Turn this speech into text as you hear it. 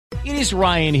It is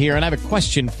Ryan here, and I have a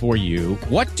question for you.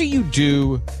 What do you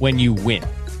do when you win?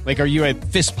 Like, are you a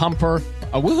fist pumper,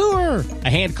 a woohooer, a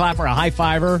hand clapper, a high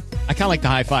fiver? I kind of like the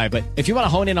high five, but if you want to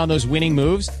hone in on those winning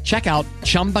moves, check out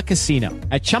Chumba Casino.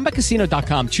 At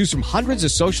ChumbaCasino.com, choose from hundreds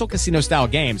of social casino-style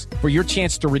games for your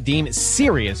chance to redeem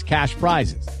serious cash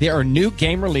prizes. There are new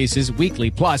game releases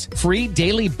weekly, plus free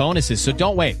daily bonuses, so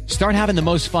don't wait. Start having the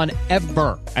most fun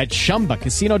ever at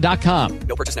ChumbaCasino.com.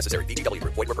 No purchase necessary. VGW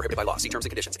Group. Void where prohibited by law. See terms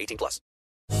and conditions. 18+.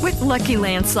 With Lucky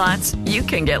Land Slots, you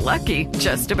can get lucky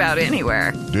just about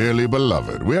anywhere. Dearly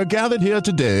beloved, we are gathered here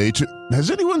today to...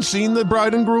 Has anyone seen the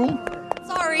bride and groom?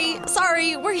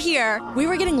 Sorry, we're here. We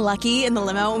were getting lucky in the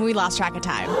limo and we lost track of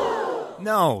time.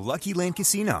 No, Lucky Land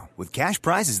Casino, with cash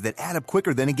prizes that add up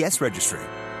quicker than a guest registry.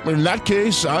 In that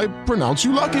case, I pronounce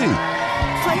you lucky.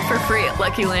 Play for free at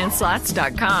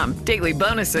LuckyLandSlots.com. Daily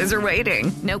bonuses are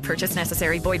waiting. No purchase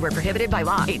necessary. Void where prohibited by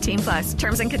law. 18+.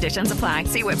 Terms and conditions apply.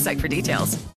 See website for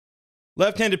details.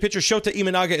 Left-handed pitcher Shota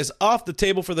Imanaga is off the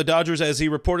table for the Dodgers as he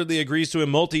reportedly agrees to a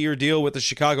multi-year deal with the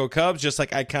Chicago Cubs, just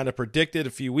like I kind of predicted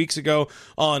a few weeks ago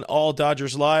on All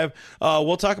Dodgers Live.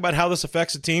 We'll talk about how this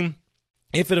affects the team,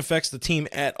 if it affects the team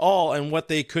at all, and what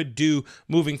they could do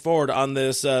moving forward on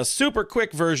this super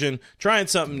quick version, trying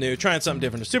something new, trying something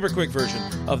different, a super quick version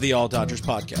of the All Dodgers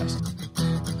podcast.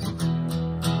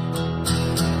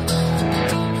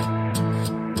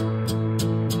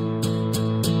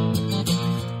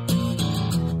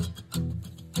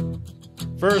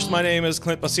 First, my name is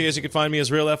Clint Macias. You can find me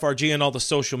as Real FRG on all the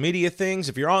social media things.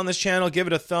 If you're on this channel, give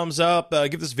it a thumbs up.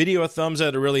 Give this video a thumbs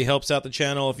up. It really helps out the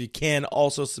channel. If you can,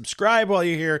 also subscribe while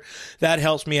you're here. That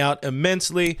helps me out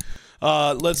immensely.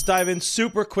 Let's dive in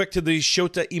super quick to the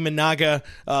Shota Imanaga.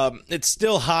 It's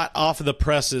still hot off of the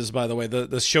presses, by the way, the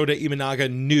Shota Imanaga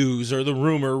news, or the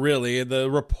rumor, really,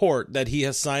 the report that he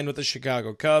has signed with the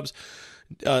Chicago Cubs.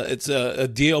 It's a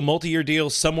deal, multi-year deal,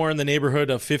 somewhere in the neighborhood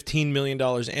of $15 million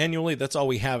annually. That's all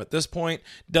we have at this point.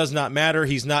 Does not matter.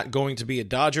 He's not going to be a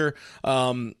Dodger.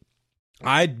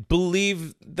 I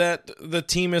believe that the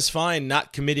team is fine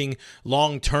not committing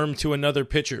long-term to another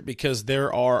pitcher, because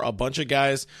there are a bunch of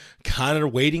guys kind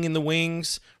of waiting in the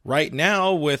wings right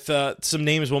now with some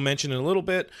names we'll mention in a little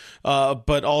bit.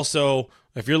 But also,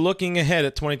 if you're looking ahead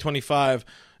at 2025,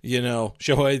 you know,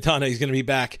 Shohei Ohtani is going to be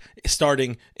back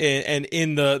starting and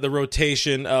in the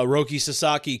rotation. Roki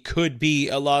Sasaki could be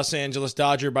a Los Angeles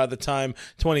Dodger by the time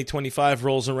 2025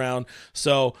 rolls around.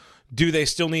 So do they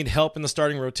still need help in the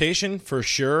starting rotation? For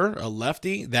sure. A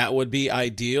lefty, that would be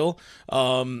ideal.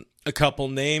 A couple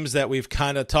names that we've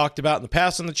kind of talked about in the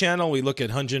past on the channel. We look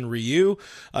at Hyun-Jin Ryu.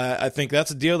 I think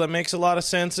that's a deal that makes a lot of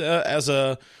sense as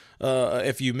a...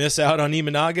 if you miss out on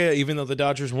Imanaga, even though the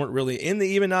Dodgers weren't really in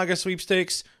the Imanaga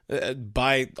sweepstakes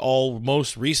by all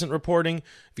most recent reporting,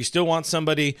 if you still want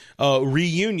somebody,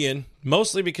 reunion,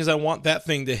 mostly because I want that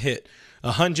thing to hit.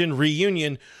 A Hyun-Jin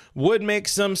reunion would make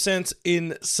some sense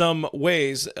in some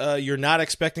ways. You're not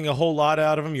expecting a whole lot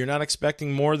out of him. You're not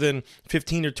expecting more than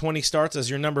 15 or 20 starts as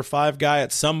your number 5 guy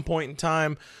at some point in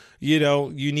time. You know,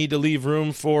 you need to leave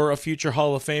room for a future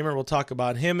Hall of Famer. We'll talk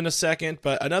about him in a second.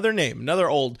 But another name, another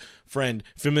old friend,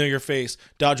 familiar face,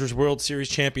 Dodgers World Series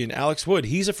champion, Alex Wood.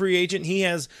 He's a free agent. He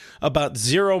has about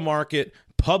zero market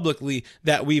publicly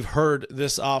that we've heard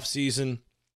this offseason.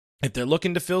 If they're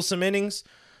looking to fill some innings,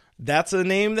 that's a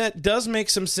name that does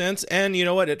make some sense. And you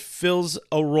know what? It fills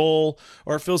a role,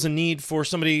 or it fills a need for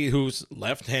somebody who's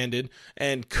left-handed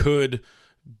and could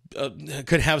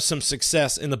have some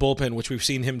success in the bullpen, which we've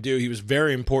seen him do. He was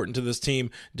very important to this team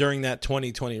during that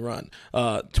 2020 run,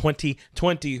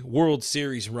 2020 World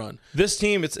Series run. This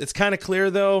team, it's kind of clear,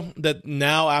 though, that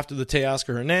now after the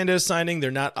Teoscar Hernandez signing,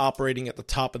 they're not operating at the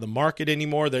top of the market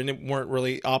anymore. They weren't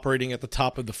really operating at the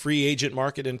top of the free agent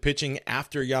market in pitching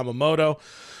after Yamamoto.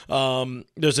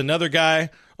 There's another guy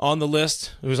on the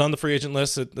list who's on the free agent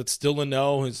list that's still a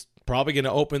no, who's probably going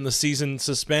to open the season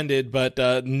suspended,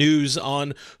 but news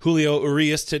on Julio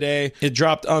Urias today. It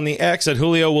dropped on the X that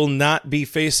Julio will not be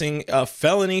facing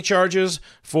felony charges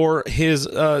for his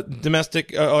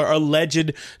domestic or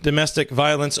alleged domestic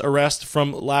violence arrest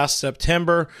from last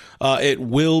September. It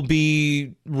will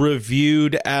be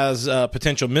reviewed as a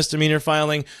potential misdemeanor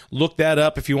filing. Look that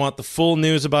up if you want the full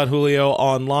news about Julio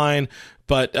online,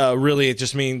 but really it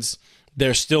just means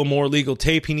there's still more legal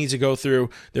tape he needs to go through.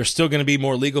 There's still going to be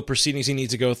more legal proceedings he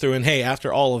needs to go through. And hey,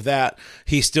 after all of that,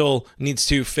 he still needs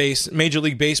to face Major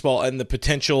League Baseball and the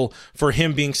potential for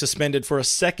him being suspended for a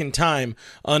second time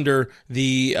under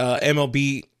the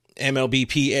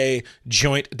MLBPA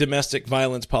joint domestic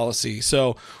violence policy.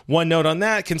 So one note on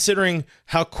that, considering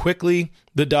how quickly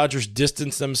the Dodgers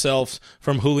distanced themselves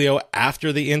from Julio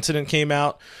after the incident came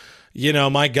out,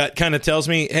 my gut kind of tells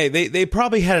me, hey, they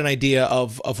probably had an idea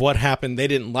of what happened. They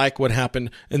didn't like what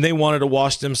happened, and they wanted to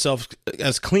wash themselves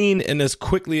as clean and as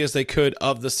quickly as they could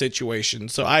of the situation.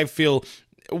 So I feel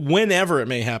whenever it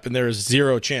may happen, there is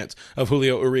zero chance of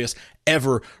Julio Urias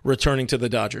ever returning to the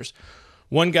Dodgers.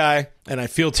 One guy, and I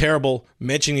feel terrible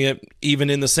mentioning it even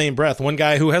in the same breath, one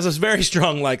guy who has a very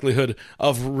strong likelihood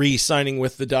of re-signing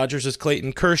with the Dodgers is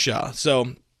Clayton Kershaw.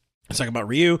 So let's talk about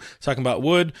Ryu, talking about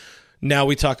Wood. Now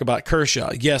we talk about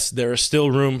Kershaw. Yes, there is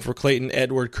still room for Clayton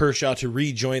Edward Kershaw to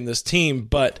rejoin this team,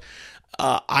 but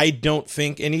I don't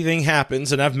think anything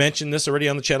happens, and I've mentioned this already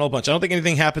on the channel a bunch. I don't think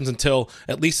anything happens until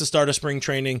at least the start of spring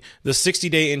training. The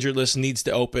 60-day injured list needs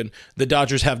to open. The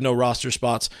Dodgers have no roster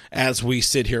spots as we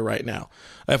sit here right now.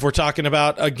 If we're talking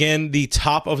about, again, the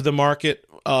top of the market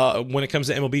when it comes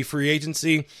to MLB free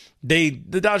agency, the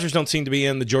Dodgers don't seem to be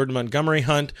in the Jordan Montgomery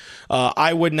hunt.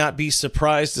 I would not be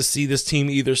surprised to see this team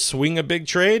either swing a big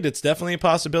trade. It's definitely a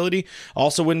possibility.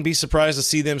 Also wouldn't be surprised to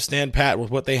see them stand pat with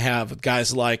what they have, with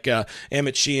guys like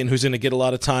Emmett Sheehan, who's going to get a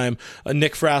lot of time,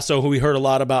 Nick Frasso, who we heard a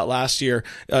lot about last year,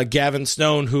 Gavin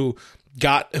Stone, who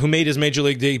made his major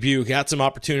league debut, got some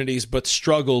opportunities, but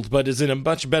struggled, but is in a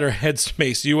much better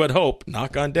headspace, you would hope,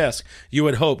 knock on desk, you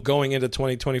would hope, going into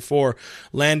 2024.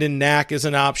 Landon Knack is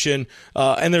an option,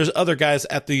 and there's other guys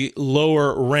at the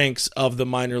lower ranks of the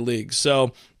minor leagues.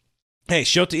 So, hey,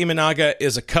 Shota Imanaga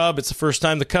is a Cub. It's the first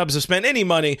time the Cubs have spent any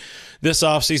money this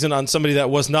offseason on somebody that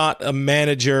was not a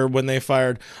manager when they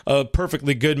fired a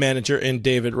perfectly good manager in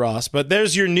David Ross. But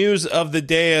there's your news of the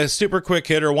day, a super quick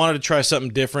hitter. Wanted to try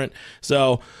something different.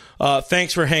 So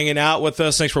thanks for hanging out with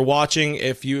us. Thanks for watching.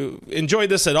 If you enjoyed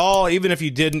this at all, even if you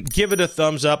didn't, give it a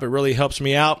thumbs up. It really helps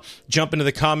me out. Jump into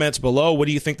the comments below. What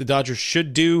do you think the Dodgers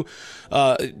should do?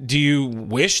 Do you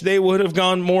wish they would have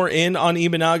gone more in on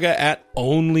Imanaga at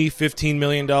only $15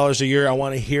 million a year? I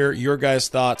want to hear your guys'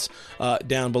 thoughts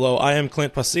down below. I am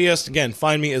Clint Pasillas. Again,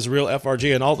 find me as Real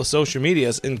FRG on all the social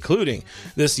medias, including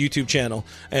this YouTube channel,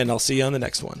 and I'll see you on the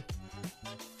next one.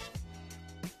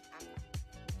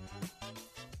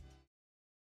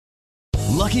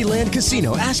 Lucky Land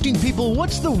Casino, asking people,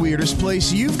 what's the weirdest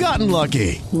place you've gotten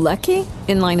lucky? Lucky?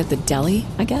 In line at the deli,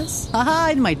 I guess?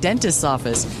 Aha, in my dentist's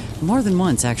office. More than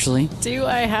once, actually. Do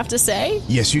I have to say?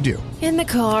 Yes, you do. In the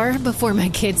car before my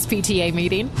kids' PTA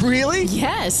meeting. Really?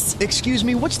 Yes. Excuse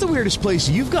me, what's the weirdest place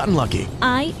you've gotten lucky?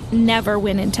 I never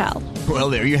win and tell.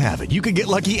 Well, there you have it. You can get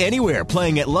lucky anywhere,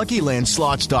 playing at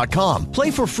LuckyLandSlots.com.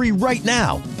 Play for free right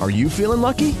now. Are you feeling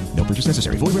lucky? No purchase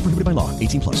necessary. Void where prohibited by law.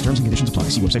 18+. Terms and conditions apply.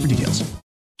 See website for details.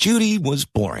 Judy was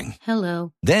boring.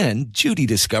 Hello. Then Judy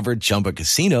discovered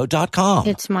ChumbaCasino.com.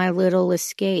 It's my little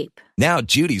escape. Now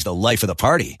Judy's the life of the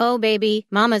party. Oh, baby,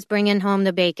 mama's bringing home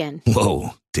the bacon.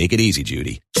 Whoa, take it easy,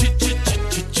 Judy.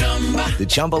 The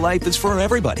Chumba life is for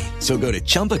everybody. So go to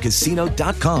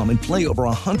ChumbaCasino.com and play over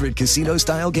 100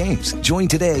 casino-style games. Join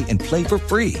today and play for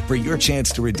free for your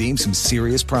chance to redeem some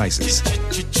serious prizes.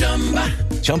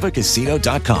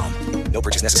 ChumbaCasino.com. No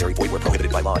purchase necessary. Void where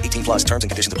prohibited by law. 18+. Terms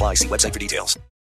and conditions apply. See website for details.